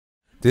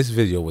This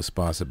video was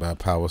sponsored by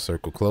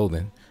PowerCircle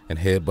Clothing and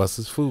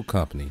Headbusters Food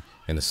Company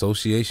in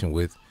association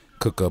with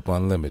Cook Up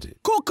Unlimited.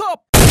 Cook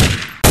up!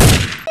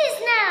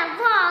 It's not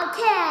a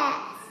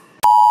podcast.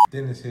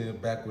 Dennis here,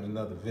 back with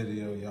another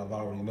video. Y'all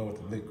already know what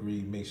the lick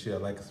read. Make sure you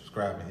like and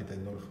subscribe and hit that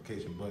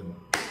notification button.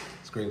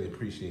 It's greatly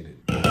appreciated.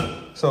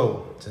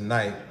 So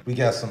tonight we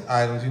got some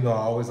items. You know, I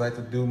always like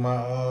to do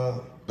my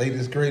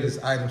latest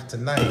greatest items.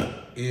 Tonight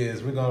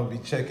is we're gonna be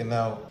checking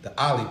out the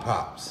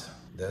Olipops.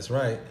 That's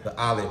right, the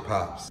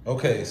Olipops.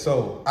 Okay,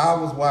 so I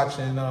was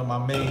watching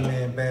my main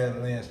man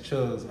Badlands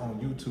Chugs on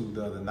YouTube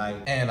the other night,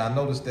 and I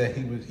noticed that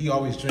he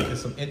always drinking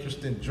some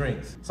interesting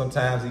drinks.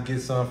 Sometimes he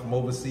gets some from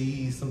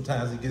overseas,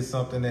 sometimes he gets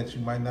something that you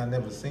might not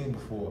never seen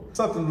before.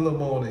 Something a little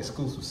more on the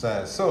exclusive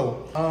side.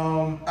 So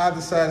I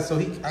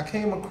decided, I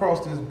came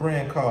across this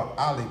brand called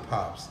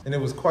Olipops, and it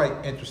was quite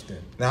interesting.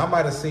 Now I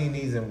might have seen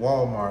these in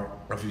Walmart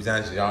a few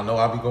times. Y'all know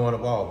I'll be going to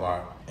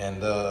Walmart,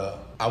 and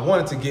I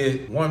wanted to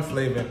get one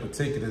flavor in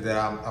particular that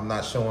I'm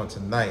not showing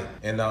tonight,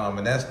 and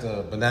that's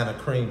the banana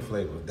cream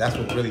flavor. That's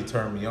what really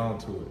turned me on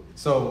to it.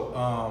 So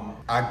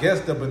I guess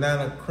the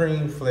banana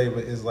cream flavor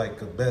is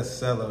like a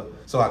bestseller,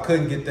 so I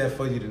couldn't get that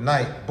for you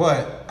tonight,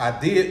 but I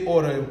did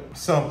order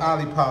some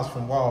Olipops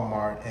from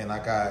Walmart, and I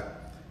got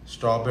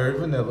strawberry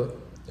vanilla.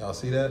 Y'all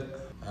see that?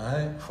 All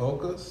right,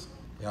 focus.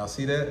 Y'all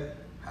see that?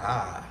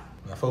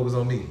 Now focus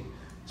on me.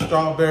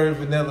 Strawberry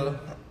vanilla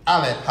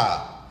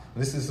Olipop.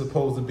 This is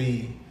supposed to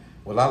be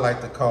what I like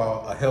to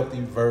call a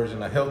healthy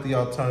version, a healthy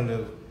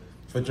alternative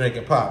for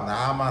drinking pop.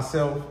 Now, I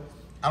myself,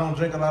 I don't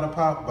drink a lot of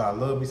pop, but I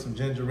love me some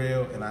ginger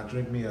ale, and I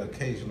drink me an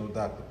occasional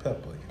Dr.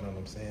 Pepper, you know what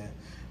I'm saying?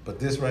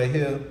 But this right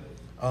here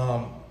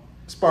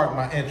sparked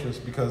my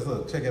interest because,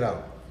 look, check it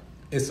out.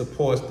 It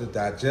supports the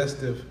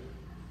digestive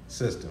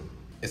system.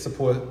 It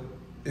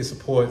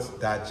supports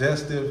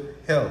digestive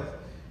health.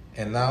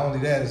 And not only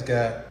that, it's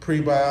got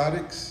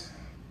prebiotics,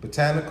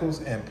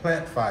 botanicals, and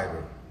plant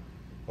fiber.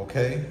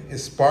 Okay,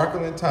 it's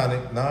sparkling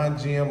tonic,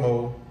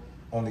 non-GMO,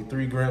 only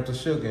 3 grams of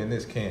sugar in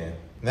this can.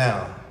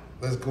 Now,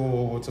 let's go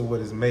over to what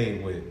it's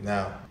made with.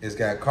 Now, it's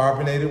got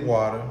carbonated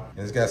water, and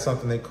it's got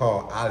something they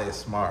call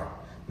Olismart.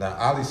 Now,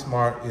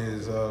 Olismart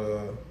is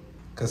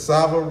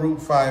cassava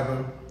root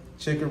fiber,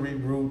 chicory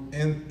root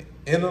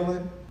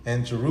inulin,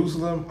 and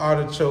Jerusalem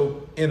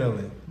artichoke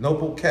inulin,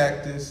 nopal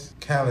cactus,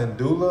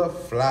 calendula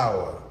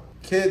flower,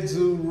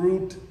 kudzu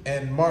root,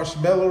 and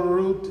marshmallow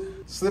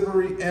root,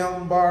 slippery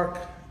elm bark.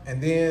 And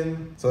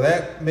then, so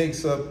that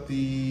makes up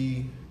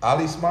the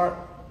Olismart.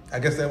 I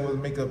guess that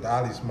would make up the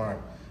Olismart.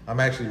 I'm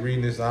actually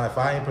reading this. If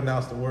I ain't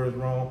pronounced the words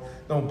wrong,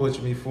 don't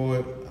butcher me for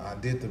it. I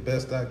did the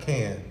best I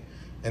can.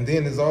 And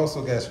then it's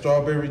also got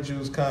strawberry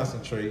juice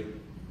concentrate,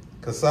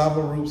 cassava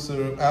root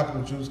syrup,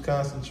 apple juice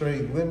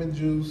concentrate, lemon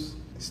juice,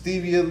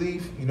 stevia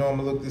leaf. You know, I'm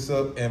gonna look this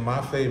up. And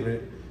my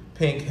favorite,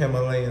 pink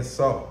Himalayan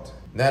salt,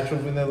 natural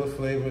vanilla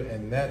flavor,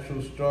 and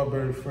natural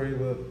strawberry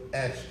flavor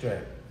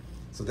extract.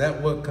 So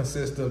that what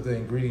consists of the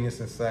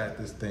ingredients inside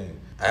this thing.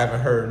 I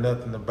haven't heard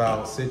nothing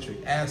about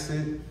citric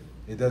acid.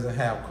 It doesn't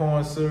have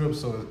corn syrup,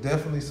 so it's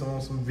definitely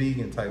some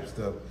vegan type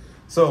stuff.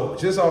 So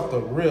just off the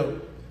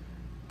rip,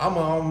 I'm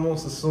gonna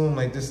almost assume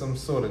like this some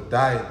sort of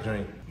diet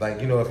drink. Like,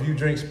 you know, if you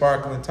drink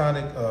sparkling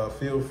tonic,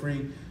 feel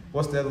free.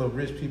 What's that little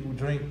rich people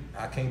drink?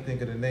 I can't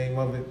think of the name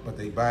of it, but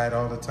they buy it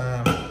all the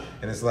time.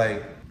 And it's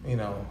like, you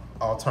know,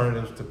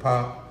 alternatives to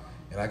pop.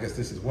 And I guess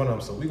this is one of them,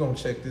 so we're gonna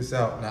check this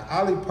out. Now,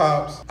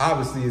 Olipops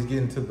obviously is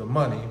getting to the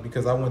money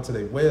because I went to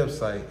their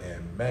website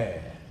and man,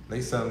 they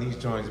selling these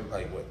joints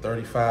like what,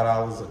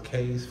 $35 a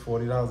case,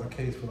 $40 a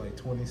case for like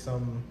 20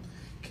 something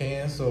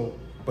cans. So,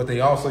 but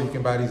they also, you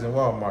can buy these in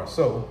Walmart.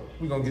 So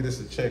we're gonna give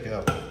this a check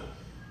out. All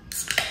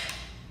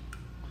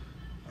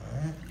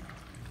right,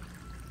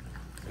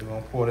 we're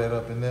gonna pour that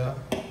up in there.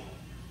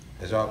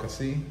 As y'all can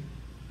see,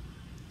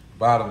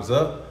 bottoms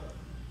up.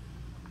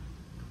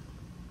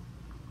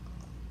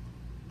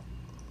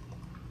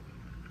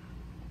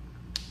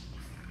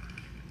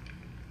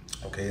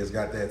 Okay, it's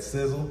got that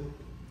sizzle.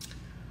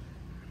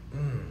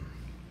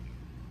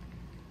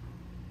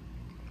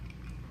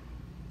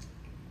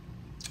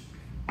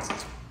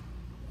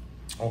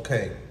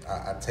 Okay,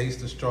 I taste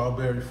the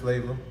strawberry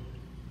flavor.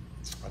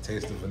 I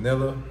taste the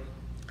vanilla.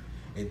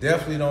 It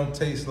definitely don't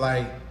taste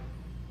like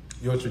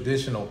your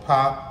traditional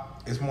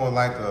pop. It's more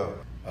like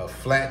a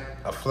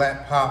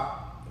flat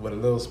pop with a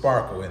little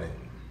sparkle in it.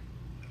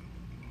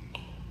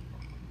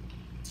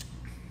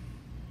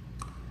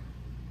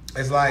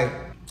 It's like,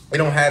 it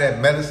don't have that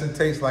medicine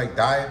taste like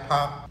Diet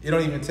Pop. It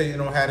don't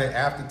have that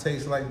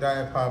aftertaste like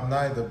Diet Pop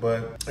neither,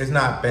 but it's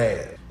not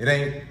bad. It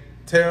ain't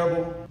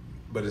terrible,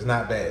 but it's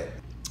not bad.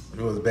 If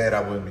it was bad,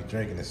 I wouldn't be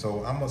drinking it.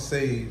 So I'm gonna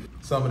save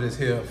some of this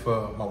here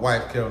for my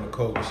wife, Carol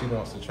Nicole, because she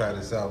wants to try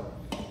this out.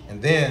 And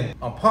then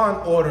upon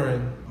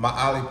ordering my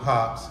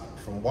Olipops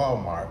from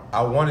Walmart,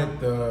 I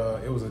wanted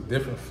it was a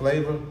different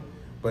flavor,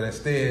 but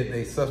instead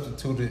they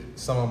substituted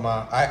some of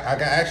my, I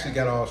actually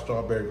got all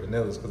strawberry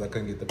vanillas because I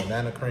couldn't get the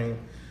banana cream.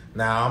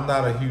 Now, I'm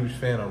not a huge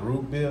fan of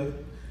root beer,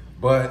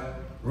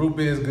 but root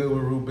beer is good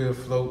with root beer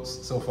floats.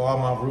 So for all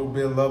my root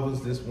beer lovers,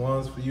 this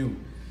one's for you.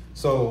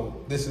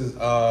 So this is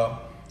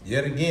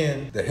yet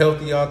again the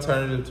healthy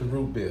alternative to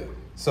root beer.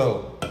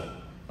 So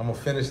I'm gonna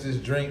finish this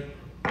drink,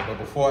 but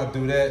before I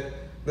do that,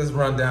 let's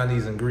run down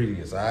these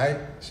ingredients, all right?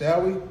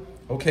 Shall we?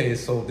 Okay,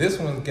 so this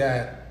one's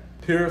got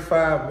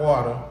purified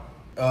water,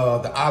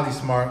 the Ollie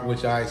Smart,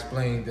 which I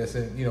explained, that's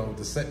in,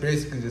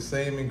 basically the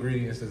same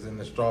ingredients as in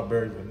the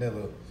strawberry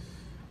vanilla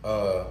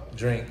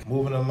drink.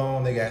 Moving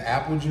along, they got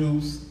apple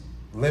juice,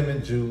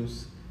 lemon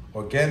juice,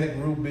 organic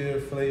root beer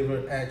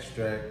flavored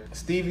extract,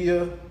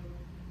 stevia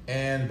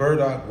and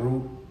burdock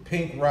root,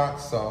 pink rock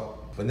salt,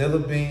 vanilla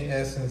bean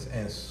essence,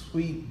 and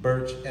sweet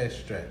birch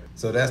extract.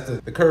 So that's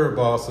the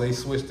curveball. So they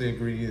switched the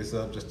ingredients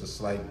up just a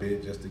slight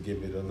bit, just to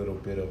give it a little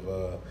bit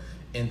of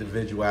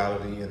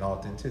individuality and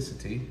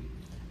authenticity.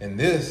 And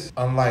this,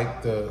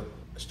 unlike the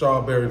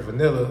strawberry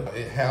vanilla,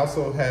 it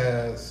also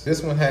has,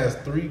 this one has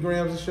 3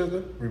 grams of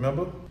sugar,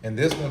 remember? And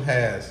this one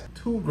has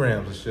 2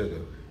 grams of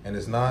sugar, and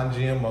it's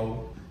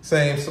non-GMO.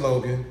 Same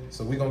slogan,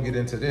 so we're gonna get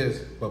into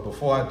this. But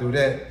before I do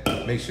that,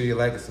 make sure you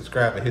like and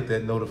subscribe and hit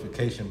that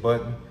notification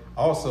button.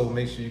 Also,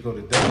 make sure you go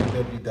to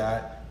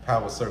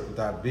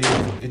www.powercircle.biz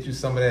and get you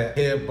some of that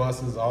Hair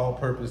Busters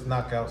all-purpose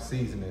knockout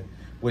seasoning,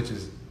 which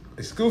is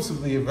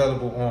exclusively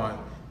available on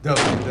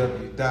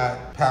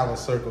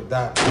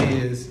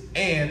www.powercircle.biz,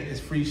 and it's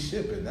free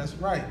shipping. That's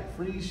right,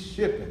 free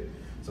shipping.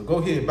 So go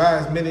ahead, buy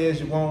as many as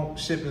you want.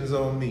 Shipping's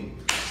on me.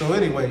 So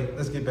anyway,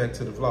 let's get back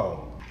to the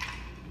vlog.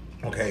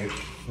 Okay,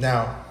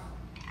 now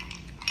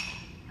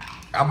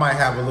I might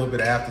have a little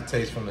bit of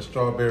aftertaste from the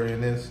strawberry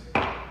in this.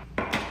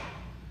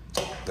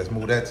 Let's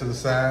move that to the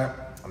side,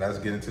 and let's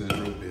get into the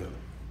root beer.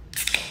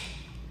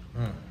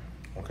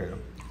 Okay.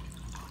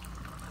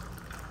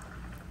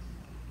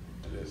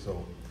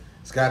 So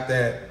it's got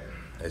that.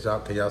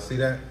 Can y'all see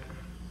that?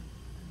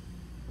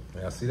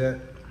 Can y'all see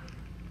that?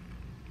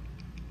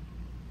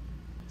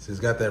 So it's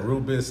got that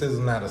root beer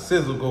sizzle. Now the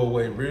sizzle go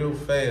away real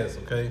fast,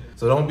 okay?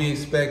 So don't be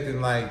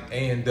expecting like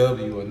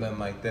A&W or nothing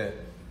like that.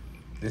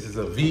 This is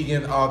a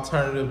vegan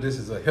alternative. This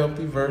is a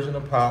healthy version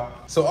of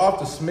pop. So off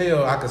the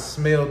smell, I can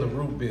smell the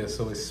root beer.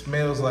 So it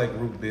smells like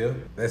root beer.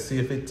 Let's see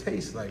if it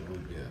tastes like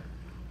root beer.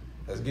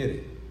 Let's get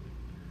it.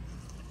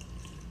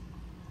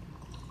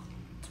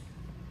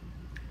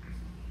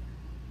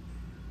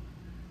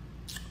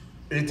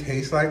 It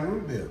tastes like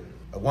root beer.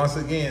 Once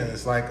again,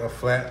 it's like a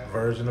flat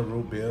version of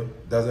root beer.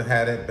 Doesn't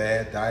have that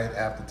bad diet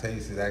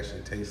aftertaste. It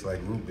actually tastes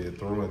like root beer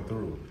through and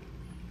through.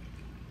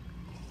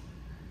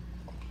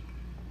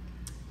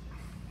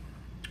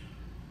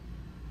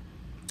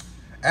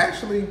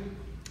 Actually,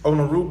 on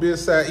the root beer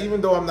side,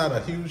 even though I'm not a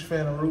huge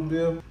fan of root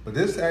beer, but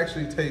this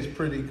actually tastes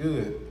pretty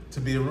good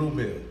to be a root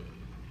beer.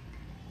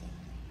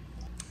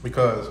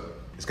 Because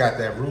it's got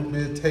that root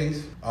beer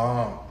taste.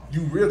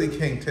 You really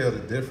can't tell the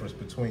difference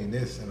between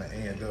this and the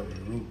A&W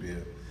root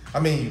beer. I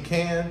mean, you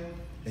can,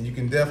 and you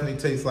can definitely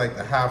taste like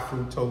the high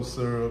fructose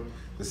syrup,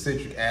 the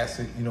citric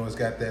acid. You know, it's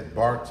got that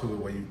bark to it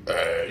where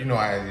you know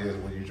how it is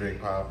when you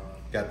drink pop.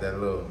 Got that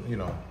little,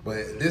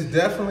 But this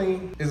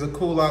definitely is a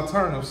cool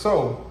alternative.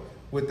 So,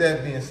 with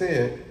that being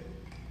said,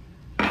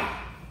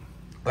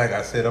 like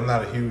I said, I'm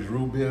not a huge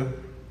root beer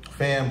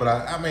fan, but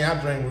I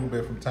drink root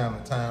beer from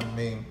time to time. I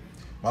mean,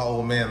 my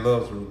old man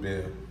loves root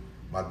beer.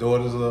 My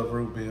daughters love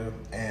root beer,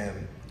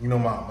 and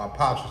my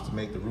pops used to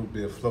make the root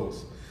beer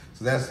floats.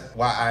 So that's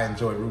why I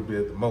enjoy root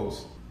beer the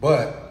most.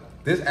 But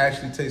this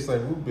actually tastes like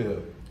root beer,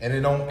 and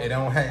it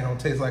don't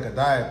taste like a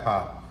diet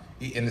pop,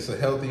 and it's a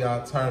healthy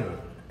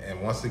alternative.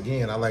 And once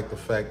again, I like the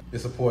fact it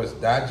supports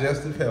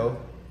digestive health.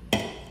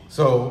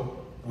 So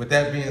with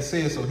that being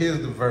said, so here's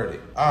the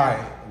verdict. All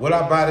right, would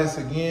I buy this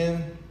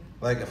again?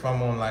 Like if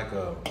I'm on like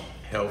a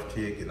health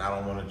kick and I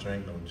don't want to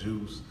drink no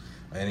juice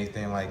or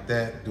anything like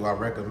that, do I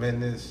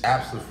recommend this?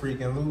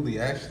 Absolutely.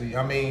 Actually,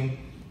 I mean,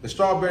 the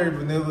strawberry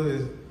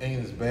vanilla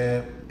ain't as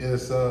bad.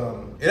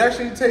 It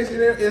actually tastes,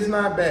 it's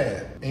not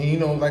bad.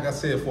 And like I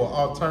said, for an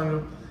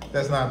alternative,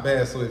 that's not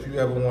bad. So if you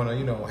ever want to,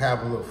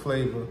 have a little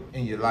flavor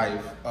in your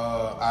life,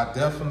 I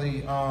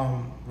definitely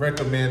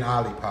recommend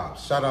Olipop.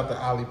 Shout out to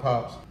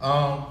Olipops.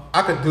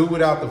 I could do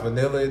without the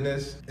vanilla in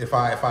this. If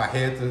I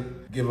had to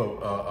give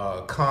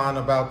a con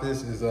about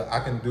this, is I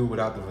can do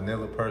without the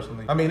vanilla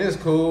personally. I mean, it's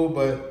cool,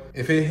 but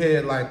if it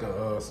had like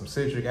some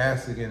citric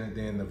acid in it,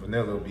 then the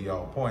vanilla would be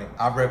all point.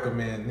 I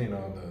recommend,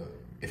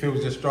 if it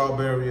was just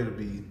strawberry, it'd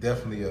be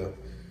definitely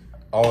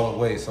all the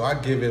way. So I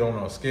give it on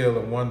a scale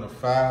of 1 to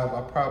 5.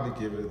 I probably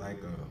give it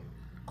like a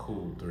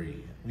cool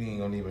 3. We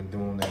ain't gonna even do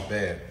them that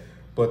bad.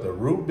 But the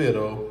root beer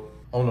though,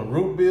 on the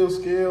root beer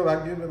scale,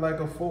 I give it like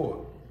a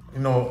 4.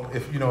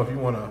 If you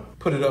want to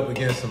put it up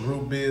against some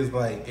root beers,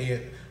 like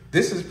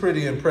this is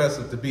pretty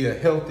impressive to be a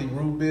healthy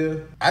root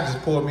beer. I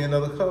just poured me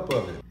another cup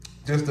of it,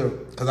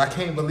 because I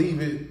can't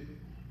believe it.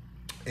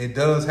 It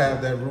does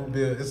have that root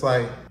beer. It's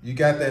like you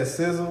got that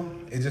sizzle.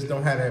 It just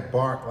don't have that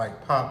bark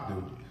like pop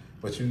do.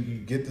 But you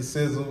get the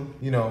sizzle,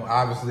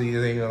 obviously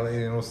it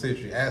ain't no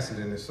citric acid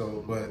in it,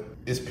 so, but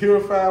it's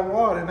purified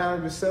water, not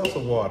even seltzer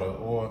water,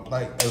 or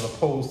like as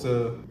opposed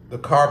to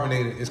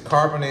it's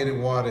carbonated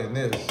water in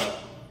this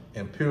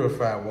and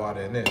purified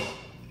water in this.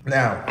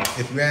 Now,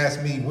 if you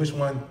ask me which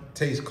one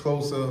tastes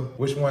closer,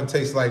 which one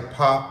tastes like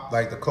pop,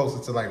 like the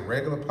closest to like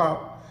regular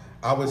pop,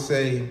 I would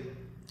say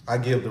I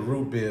give the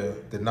root beer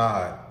the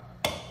nod.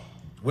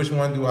 Which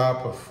one do I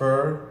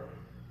prefer?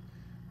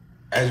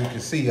 As you can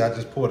see, I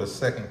just poured a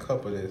second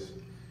cup of this.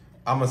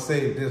 I'm gonna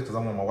save this because I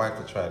want my wife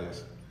to try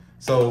this.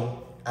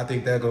 So I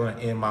think that's gonna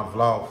end my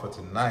vlog for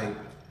tonight.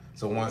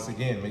 So once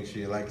again, make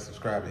sure you like,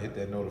 subscribe, and hit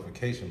that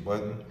notification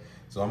button.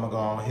 So I'm gonna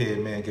go ahead,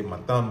 man, get my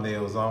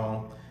thumbnails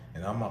on,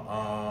 and I'm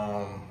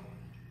gonna,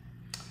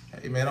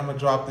 hey man, I'm gonna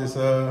drop this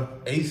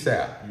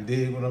ASAP. You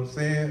dig what I'm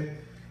saying?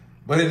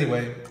 But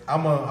anyway,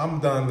 I'm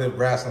done lip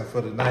wrestling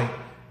for the night.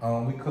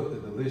 We cooked a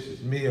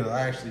delicious meal.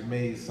 I actually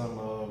made some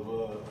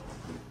of,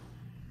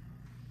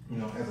 you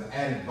know, as an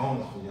added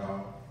bonus for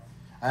y'all.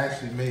 I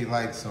actually made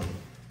like some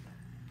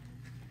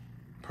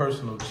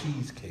personal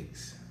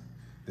cheesecakes.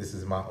 This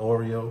is my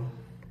Oreo.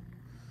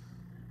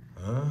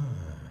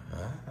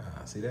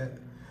 See that?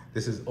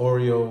 This is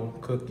Oreo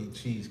cookie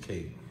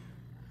cheesecake.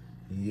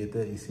 You get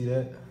that? You see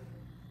that?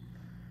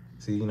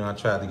 See, you know, I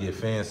tried to get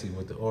fancy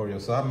with the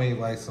Oreo. So I made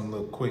like some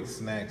little quick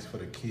snacks for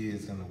the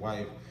kids and the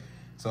wife.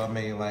 So I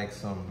made like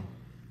some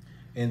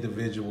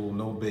individual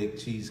no-bake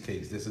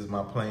cheesecakes. This is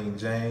my plain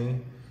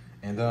Jane.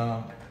 And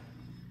I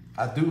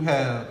do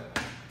have,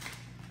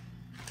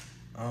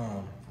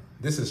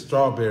 this is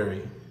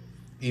strawberry,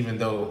 even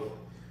though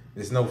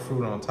there's no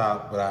fruit on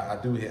top, but I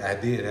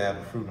did have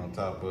the fruit on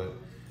top, but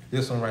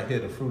this one right here,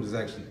 the fruit is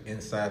actually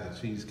inside the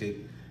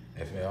cheesecake.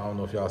 I don't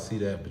know if y'all see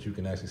that, but you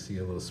can actually see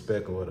a little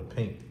speckle of the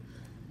pink.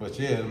 But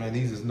yeah, man,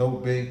 these is no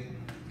bake,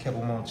 kept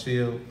them on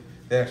chill.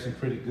 They're actually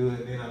pretty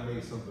good. Then I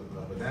made some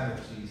banana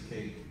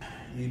cheesecake.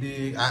 You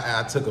dig?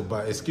 I took a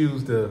bite,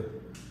 excuse the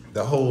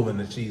hole in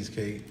the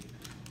cheesecake.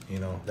 You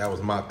know, that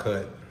was my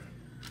cut.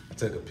 I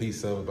took a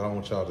piece of it, but I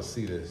want y'all to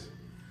see this.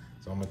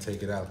 So I'm gonna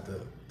take it out the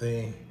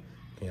thing.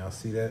 Can y'all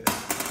see that?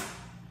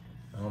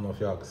 I don't know if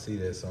y'all can see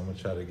that, so I'm gonna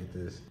try to get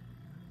this.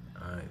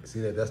 All right, see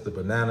that? That's the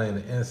banana in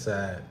the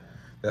inside.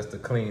 That's the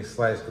clean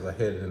slice because I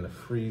had it in the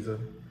freezer.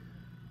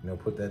 You know,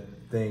 put that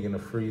thing in the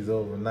freezer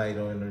overnight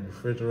or in the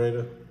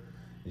refrigerator.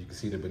 You can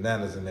see the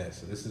bananas in that.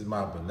 So this is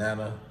my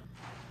banana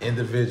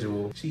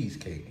individual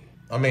cheesecake.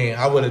 I mean,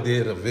 I would have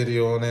did a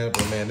video on that,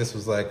 but man, this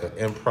was like an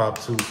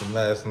impromptu from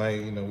last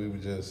night. You know, we were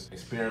just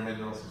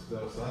experimenting on some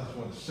stuff. So I just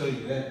wanted to show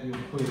you that real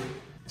quick.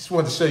 Just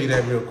wanted to show you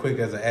that real quick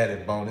as an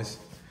added bonus.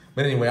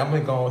 But anyway, I'm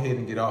gonna go ahead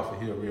and get off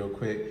of here real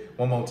quick.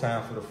 One more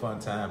time for the fun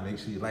time. Make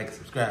sure you like,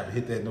 subscribe, and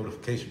hit that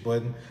notification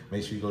button.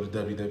 Make sure you go to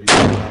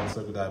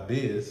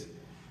www.PowerCircle.biz.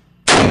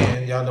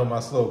 And y'all know my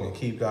slogan,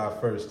 keep God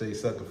first, stay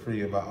sucker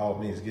free, and by all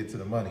means, get to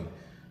the money.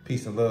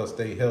 Peace and love,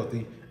 stay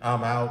healthy.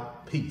 I'm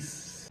out.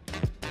 Peace.